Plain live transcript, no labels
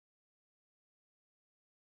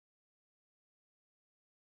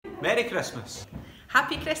Merry Christmas.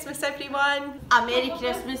 Happy Christmas, everyone. A Merry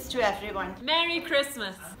Christmas to everyone. Merry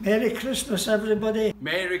Christmas. Merry Christmas, everybody.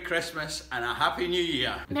 Merry Christmas and a Happy New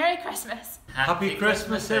Year. Merry Christmas. Happy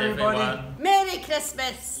Christmas, everybody. Merry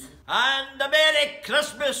Christmas. And a Merry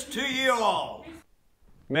Christmas to you all.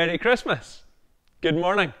 Merry Christmas. Good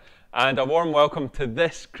morning and a warm welcome to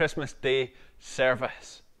this Christmas Day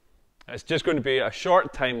service. It's just going to be a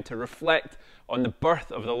short time to reflect on the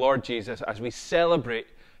birth of the Lord Jesus as we celebrate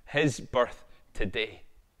his birth today.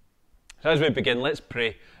 So as we begin, let's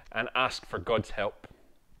pray and ask for God's help.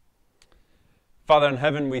 Father in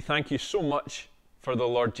heaven, we thank you so much for the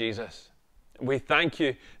Lord Jesus. We thank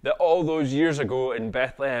you that all those years ago in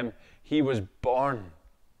Bethlehem, he was born,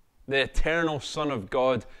 the eternal Son of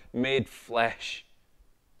God made flesh,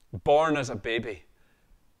 born as a baby.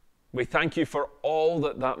 We thank you for all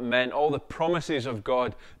that that meant, all the promises of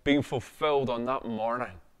God being fulfilled on that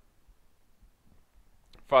morning.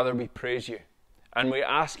 Father, we praise you. And we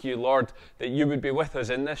ask you, Lord, that you would be with us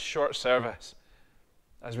in this short service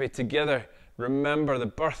as we together remember the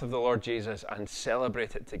birth of the Lord Jesus and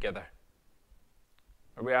celebrate it together.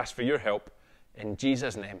 And we ask for your help in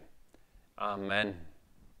Jesus' name. Amen.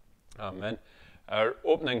 Amen. Our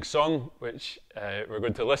opening song, which we're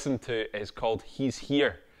going to listen to, is called He's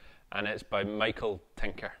Here, and it's by Michael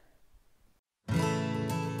Tinker.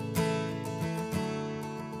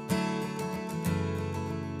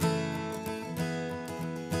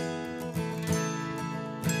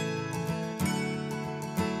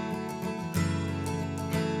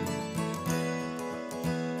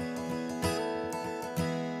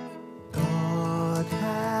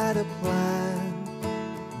 A plan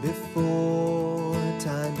before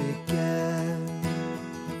time began.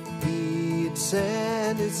 He'd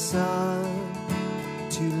send his son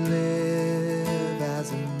to live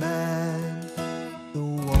as a man. The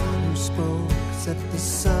one who spoke set the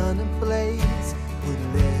sun ablaze,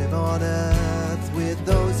 would live on earth with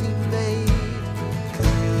those he made.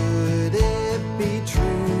 Could it be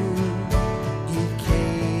true? He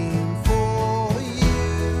came for you.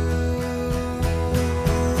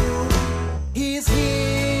 He's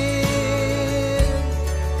here.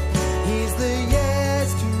 He's the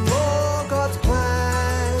yes to all God's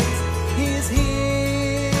plans. He's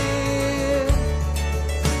here.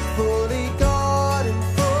 Fully God and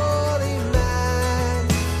fully man.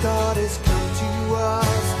 God has come to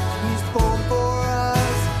us. He's born for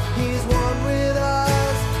us. He's one with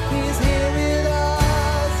us. He's here with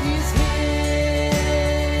us. He's here.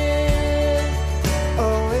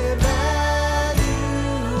 Oh, Emmanuel.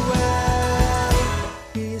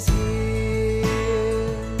 He's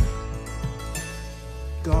here.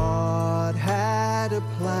 God had a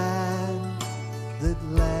plan that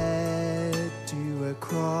led to a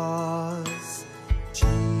cross.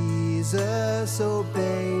 Jesus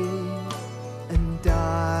obeyed and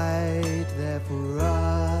died there for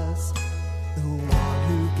us. The one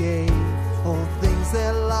who gave all things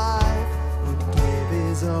their life would give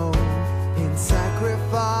his own in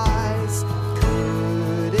sacrifice.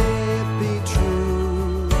 Could it be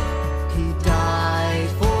true? He died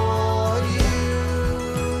for you.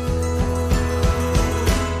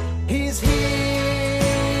 He's here.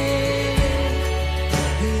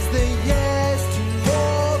 He's the yes to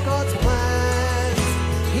all God's plans.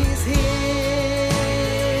 He's here.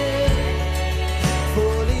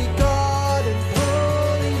 Fully God and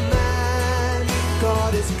fully man.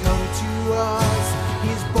 God has come to us.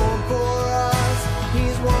 He's born for us.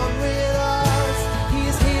 He's one with us.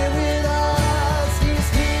 He's here with us. He's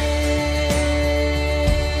here.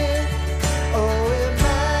 Oh,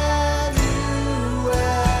 Emmanuel.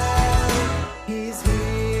 He's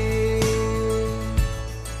here.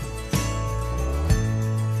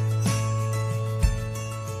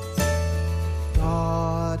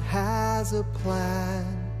 God has a plan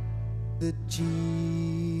that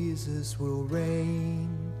Jesus will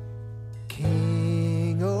reign,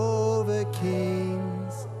 King over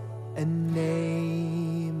kings and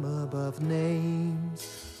name above names.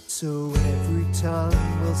 So every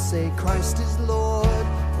tongue will say Christ is Lord,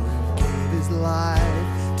 for he gave his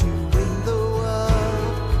life to win the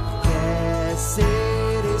world. Yes,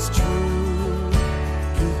 it is true.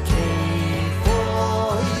 He came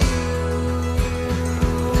for you.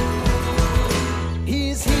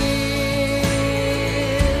 He's here.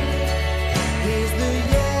 He's the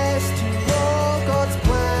yes to all God's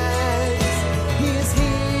plans. He's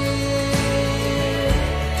here.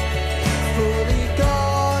 Fully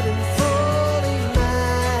God and fully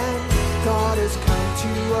man. God has come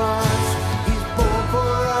to us. He's born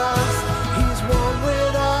for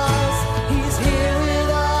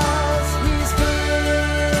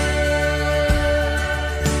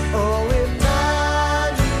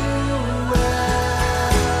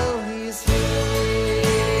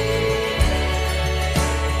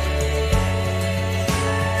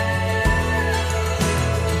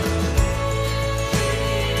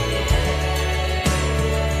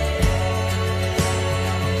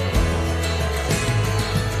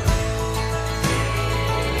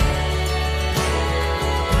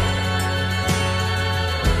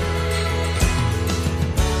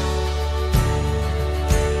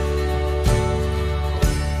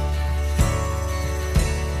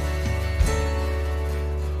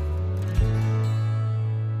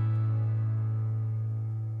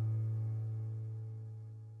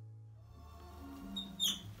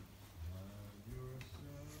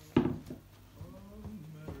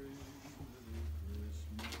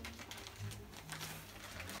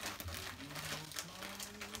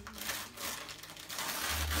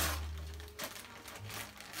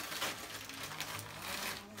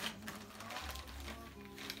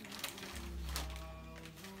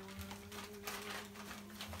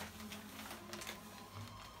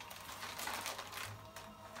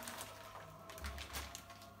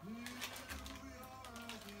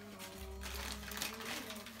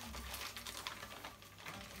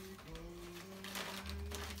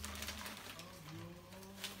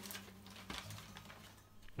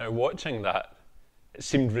Now, watching that, it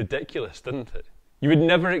seemed ridiculous, didn't it? You would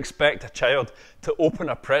never expect a child to open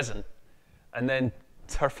a present and then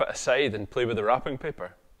turf it aside and play with the wrapping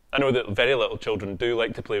paper. I know that very little children do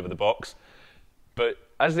like to play with the box, but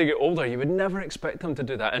as they get older, you would never expect them to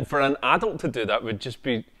do that. And for an adult to do that would just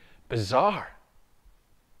be bizarre.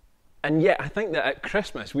 And yet, I think that at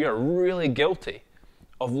Christmas, we are really guilty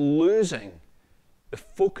of losing the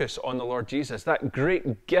focus on the Lord Jesus, that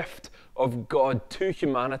great gift of God to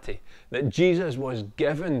humanity, that Jesus was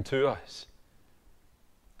given to us.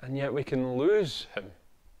 And yet we can lose him,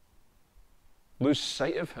 lose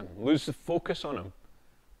sight of him, lose the focus on him.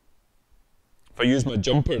 If I use my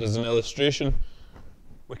jumper as an illustration,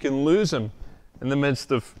 we can lose him in the midst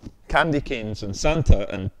of candy canes and Santa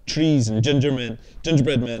and trees and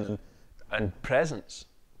gingerbread men and presents.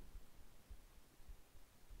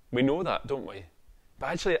 We know that, don't we? But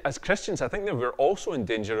actually, as Christians, I think that we're also in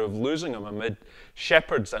danger of losing him amid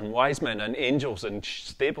shepherds and wise men and angels and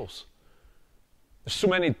stables. There's so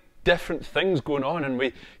many different things going on, and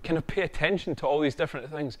we kind of pay attention to all these different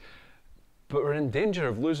things. But we're in danger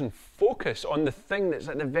of losing focus on the thing that's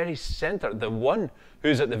at the very center, the one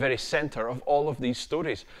who's at the very center of all of these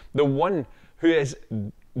stories, the one who is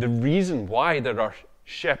the reason why there are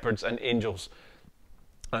shepherds and angels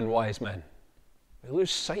and wise men. We lose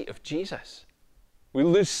sight of Jesus. We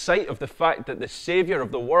lose sight of the fact that the Savior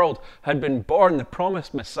of the world had been born, the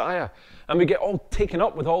promised Messiah, and we get all taken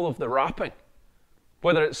up with all of the wrapping.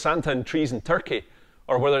 Whether it's Santa and trees and turkey,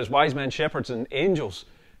 or whether it's wise men, shepherds and angels,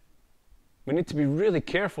 we need to be really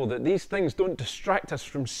careful that these things don't distract us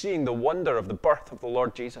from seeing the wonder of the birth of the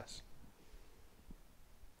Lord Jesus.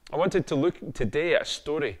 I wanted to look today at a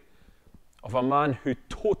story of a man who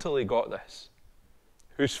totally got this,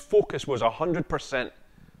 whose focus was 100%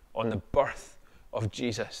 on the birth of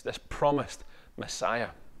Jesus, this promised Messiah.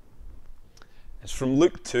 It's from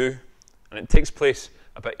Luke 2, and it takes place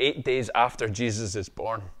about 8 days after Jesus is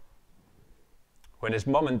born, when his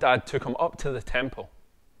mum and dad took him up to the temple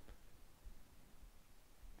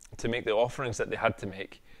to make the offerings that they had to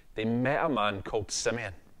make. They met a man called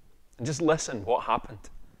Simeon. And just listen what happened.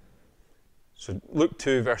 So Luke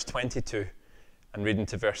 2, verse 22, and reading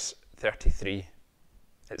to verse 33.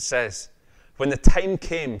 It says, "When the time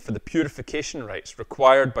came for the purification rites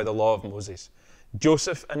required by the law of Moses,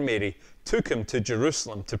 Joseph and Mary took him to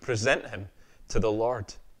Jerusalem to present him to the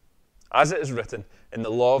Lord. As it is written in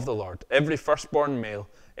the law of the Lord, every firstborn male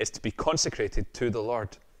is to be consecrated to the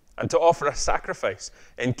Lord, and to offer a sacrifice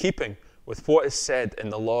in keeping with what is said in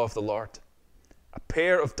the law of the Lord, a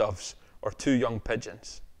pair of doves or 2 young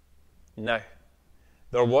pigeons. Now,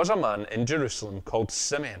 there was a man in Jerusalem called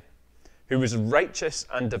Simeon, who was righteous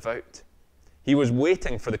and devout. He was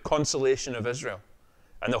waiting for the consolation of Israel,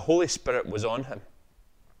 and the Holy Spirit was on him.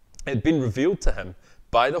 It had been revealed to him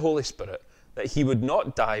by the Holy Spirit that he would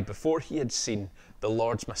not die before he had seen the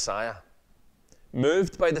Lord's Messiah.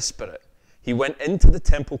 Moved by the Spirit, he went into the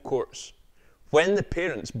temple courts. When the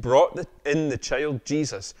parents brought in the child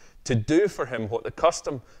Jesus to do for him what the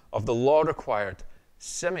custom of the law required,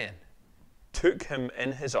 Simeon took him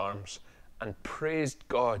in his arms and praised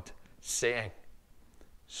God, saying,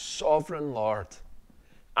 "Sovereign Lord,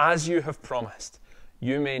 as you have promised,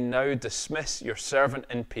 you may now dismiss your servant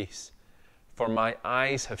in peace, for my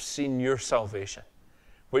eyes have seen your salvation,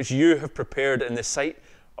 which you have prepared in the sight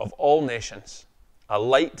of all nations, a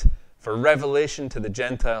light for revelation to the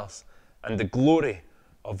Gentiles and the glory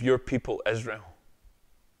of your people Israel."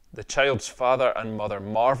 The child's father and mother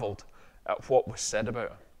marveled at what was said about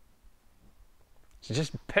him. So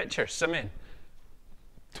just picture Simeon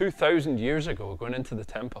 2,000 years ago going into the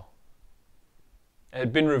temple. It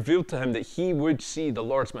had been revealed to him that he would see the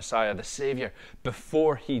Lord's Messiah, the Savior,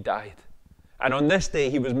 before he died. And on this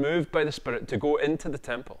day, he was moved by the Spirit to go into the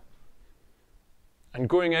temple. And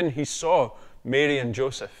going in, he saw Mary and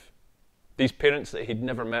Joseph, these parents that he'd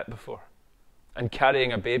never met before, and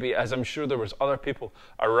carrying a baby, as I'm sure there was other people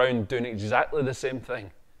around doing exactly the same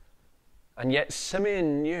thing. And yet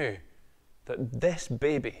Simeon knew that this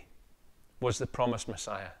baby was the promised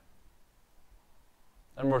Messiah.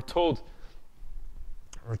 And we're told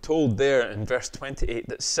there in verse 28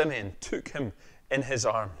 that Simeon took him in his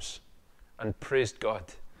arms and praised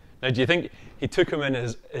God. Now, do you think he took him in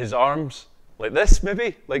his arms like this,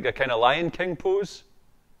 maybe? Like a kind of Lion King pose?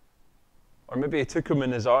 Or maybe he took him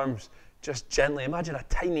in his arms just gently. Imagine a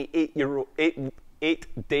tiny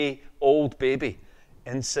 8-day-old baby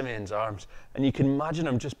in Simeon's arms. And you can imagine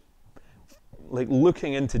him just like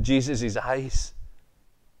looking into Jesus' eyes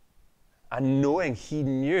and knowing he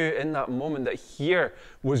knew in that moment that here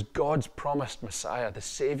was God's promised Messiah, the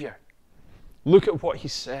Savior. Look at what he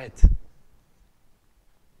said.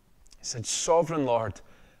 He said, Sovereign Lord,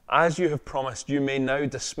 as you have promised, you may now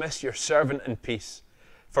dismiss your servant in peace,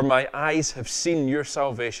 for my eyes have seen your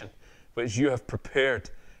salvation, which you have prepared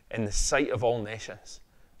in the sight of all nations,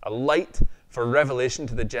 a light for revelation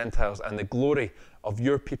to the Gentiles and the glory of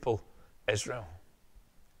your people Israel.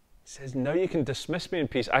 He says, now you can dismiss me in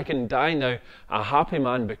peace. I can die now a happy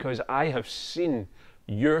man because I have seen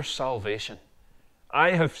your salvation.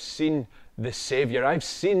 I have seen the Savior. I've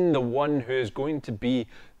seen the one who is going to be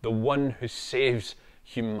the one who saves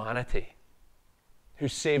humanity, who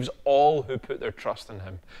saves all who put their trust in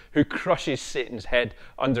him, who crushes Satan's head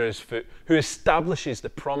under his foot, who establishes the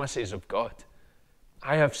promises of God.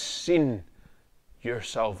 I have seen your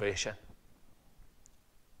salvation.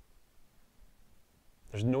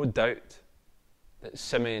 There's no doubt that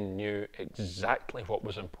Simeon knew exactly what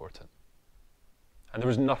was important. And there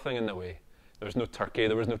was nothing in the way. There was no turkey,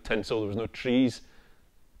 there was no tinsel, there was no trees.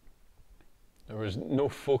 There was no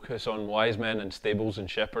focus on wise men and stables and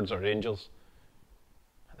shepherds or angels.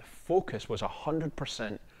 The focus was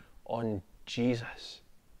 100% on Jesus,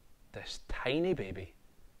 this tiny baby,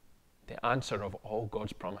 the answer of all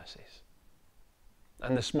God's promises.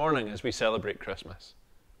 And this morning, as we celebrate Christmas,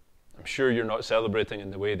 I'm sure you're not celebrating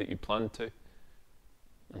in the way that you planned to.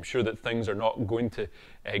 I'm sure that things are not going to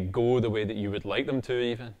go the way that you would like them to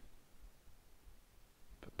even.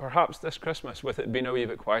 But perhaps this Christmas, with it being a wee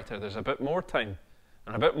bit quieter, there's a bit more time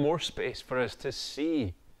and a bit more space for us to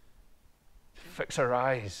see, to fix our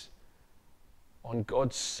eyes on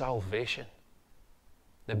God's salvation,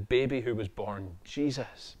 the baby who was born,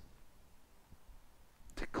 Jesus,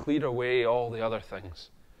 to clear away all the other things.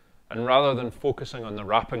 And rather than focusing on the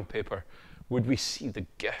wrapping paper, would we see the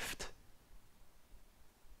gift?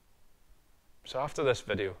 So after this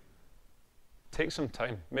video, take some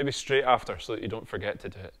time, maybe straight after so that you don't forget to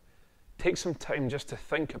do it. Take some time just to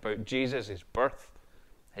think about Jesus, his birth,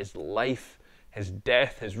 his life, his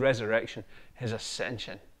death, his resurrection, his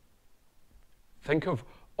ascension. Think of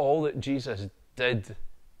all that Jesus did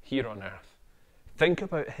here on earth. Think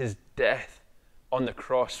about his death on the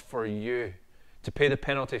cross for you, to pay the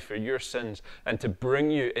penalty for your sins and to bring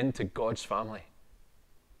you into God's family.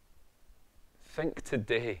 Think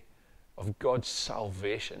today of God's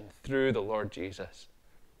salvation through the Lord Jesus.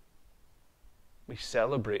 We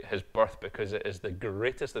celebrate his birth because it is the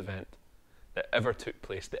greatest event that ever took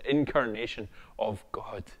place, the incarnation of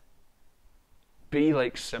God. Be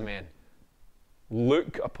like Simeon.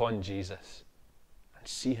 Look upon Jesus and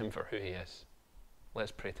see him for who he is.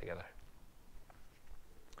 Let's pray together.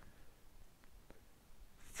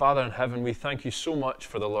 Father in heaven, we thank you so much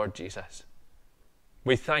for the Lord Jesus.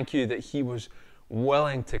 We thank you that he was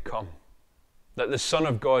willing to come, that the Son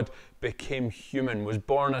of God became human, was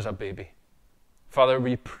born as a baby. Father,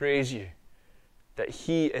 we praise you that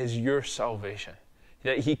he is your salvation,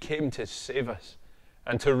 that he came to save us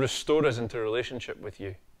and to restore us into relationship with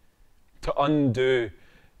you, to undo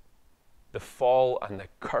the fall and the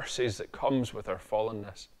curses that comes with our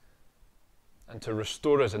fallenness, and to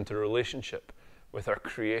restore us into relationship with our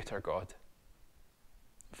Creator God.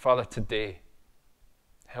 Father, today,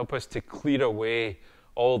 help us to clear away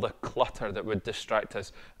all the clutter that would distract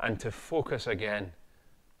us and to focus again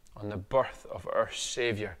on the birth of our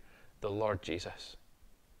Savior, the Lord Jesus.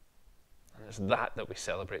 And it's that we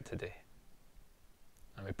celebrate today.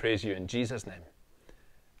 And we praise you in Jesus' name.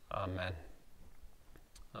 Amen.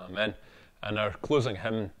 Amen. And our closing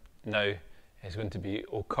hymn now is going to be,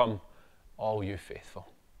 O Come, All You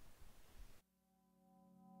Faithful.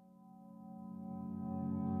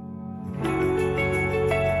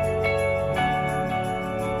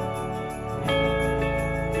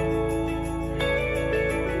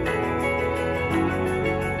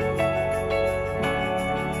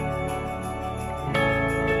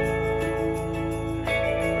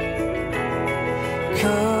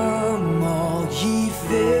 Come, all ye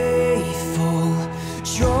faithful,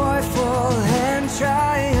 joyful and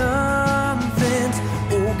triumphant,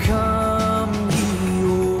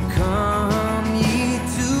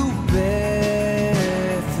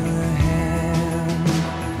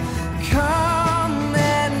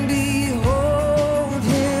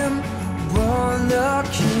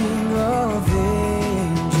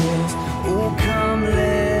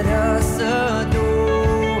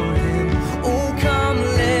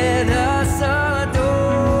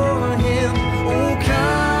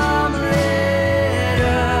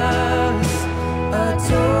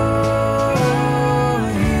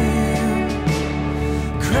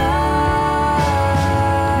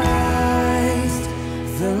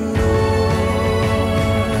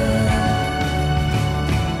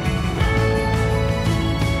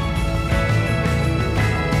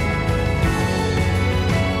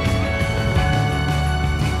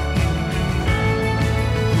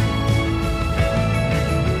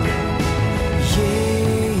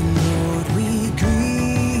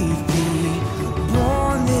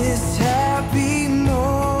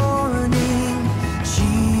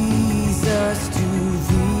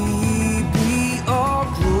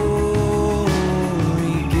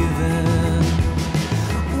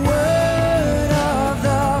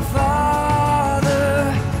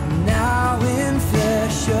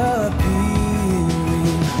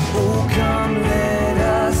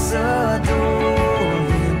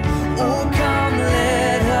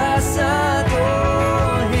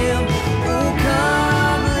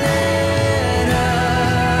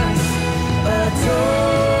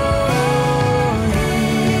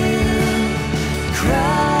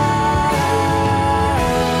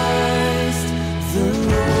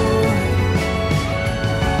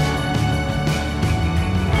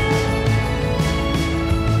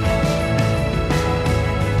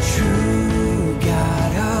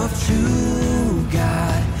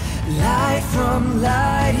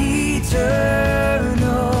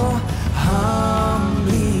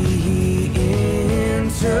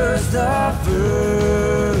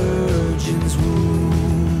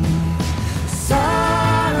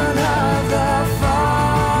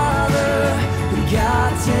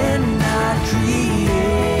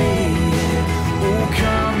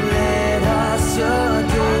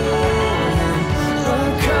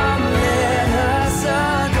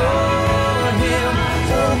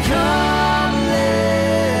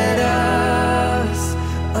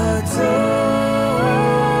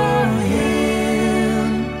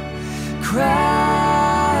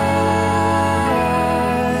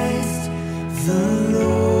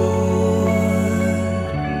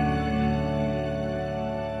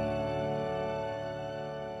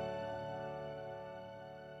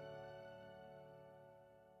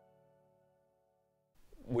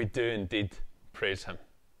 we do indeed praise him.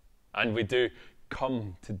 And we do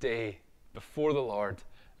come today before the Lord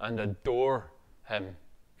and adore him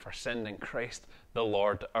for sending Christ the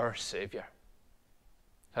Lord, our Saviour.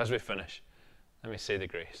 As we finish, let me say the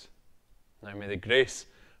grace. Now may the grace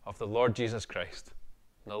of the Lord Jesus Christ,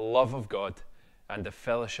 the love of God, and the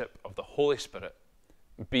fellowship of the Holy Spirit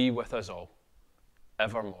be with us all,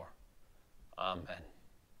 evermore. Amen.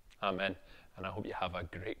 Amen. And I hope you have a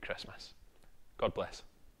great Christmas. God bless.